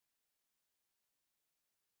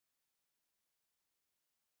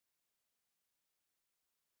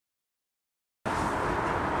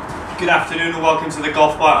Good afternoon and welcome to the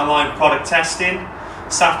Golf Bite Online product testing.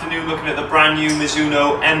 This afternoon looking at the brand new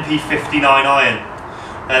Mizuno MP59 iron.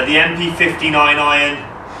 The MP59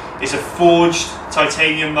 iron is a forged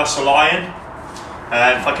titanium muscle iron.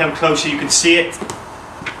 If I come closer you can see it. You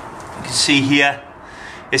can see here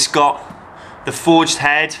it's got the forged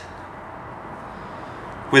head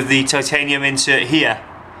with the titanium insert here.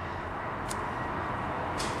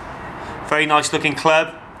 Very nice looking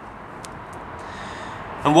club.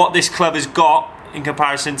 And what this club has got in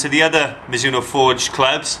comparison to the other Mizuno forged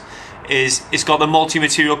clubs is it's got the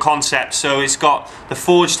multi-material concept. So it's got the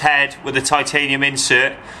forged head with the titanium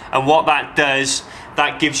insert, and what that does,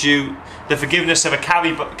 that gives you the forgiveness of a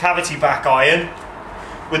cavity back iron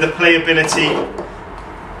with the playability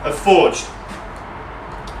of forged.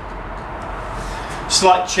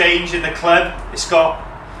 Slight change in the club. It's got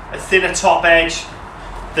a thinner top edge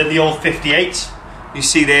than the old 58. You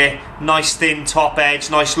see there, nice thin top edge,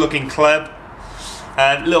 nice looking club.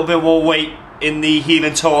 A little bit more weight in the heel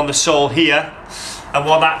and toe on the sole here. And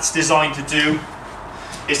what that's designed to do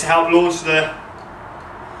is to help launch the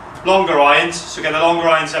longer irons. So get the longer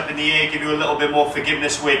irons up in the air, give you a little bit more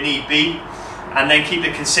forgiveness where need be, and then keep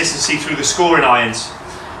the consistency through the scoring irons.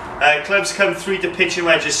 Clubs come through to pitch and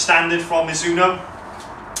wedge as standard from Mizuno.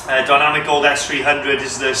 Dynamic Gold S300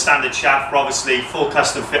 is the standard shaft, but obviously full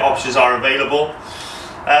custom fit options are available.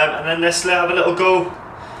 And then let's have a little go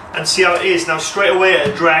and see how it is. Now straight away at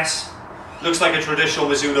address, looks like a traditional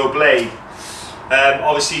Mizuno blade.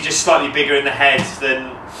 Obviously just slightly bigger in the head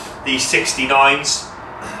than the 69s,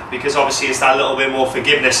 because obviously it's that little bit more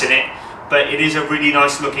forgiveness in it, but it is a really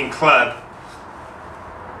nice looking club.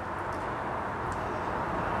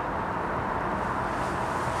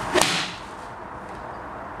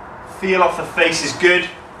 Feel off the face is good,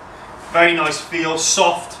 very nice feel,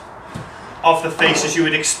 soft off the face as you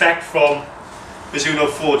would expect from Mizuno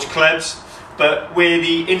forged clubs, but where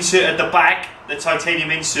the insert at the back, the titanium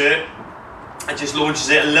insert, it just launches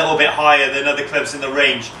it a little bit higher than other clubs in the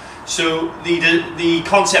range. So the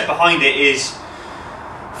concept behind it is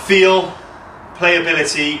feel,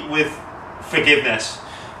 playability with forgiveness,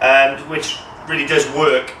 which really does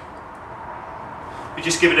work. We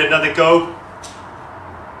just give it another go.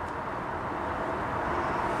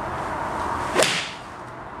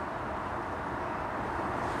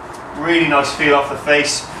 Really nice feel off the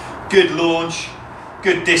face, good launch,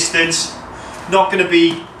 good distance. Not going to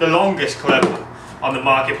be the longest club on the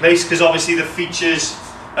marketplace because obviously the features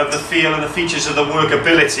of the feel and the features of the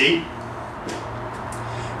workability,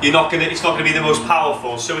 it's not going to be the most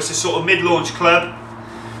powerful. So it's a sort of mid-launch club,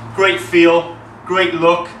 great feel, great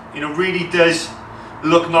look. You know, really does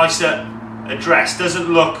look nice at address. Doesn't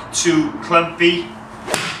look too clumpy,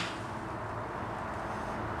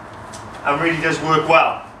 and really does work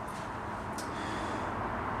well.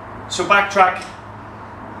 So backtrack,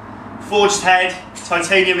 forged head,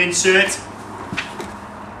 titanium insert.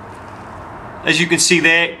 As you can see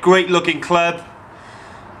there, great looking club.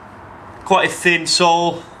 Quite a thin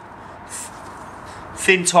sole,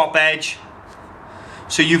 thin top edge.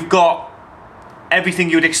 So you've got everything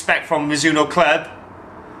you would expect from a Mizuno club,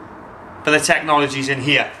 but the technology's in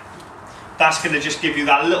here. That's going to just give you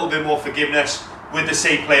that little bit more forgiveness with the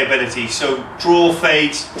same playability. So draw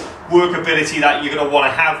fades, workability that you're going to want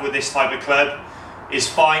to have with this type of club is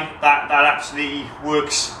fine. That absolutely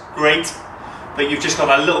works great, but you've just got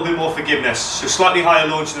that little bit more forgiveness. So slightly higher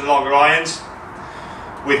launch than the longer irons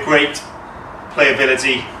with great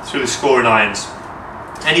playability through the scoring irons.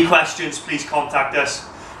 Any questions, please contact us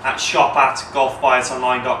at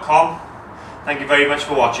shop@golfbiteonline.com. Thank you very much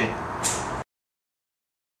for watching.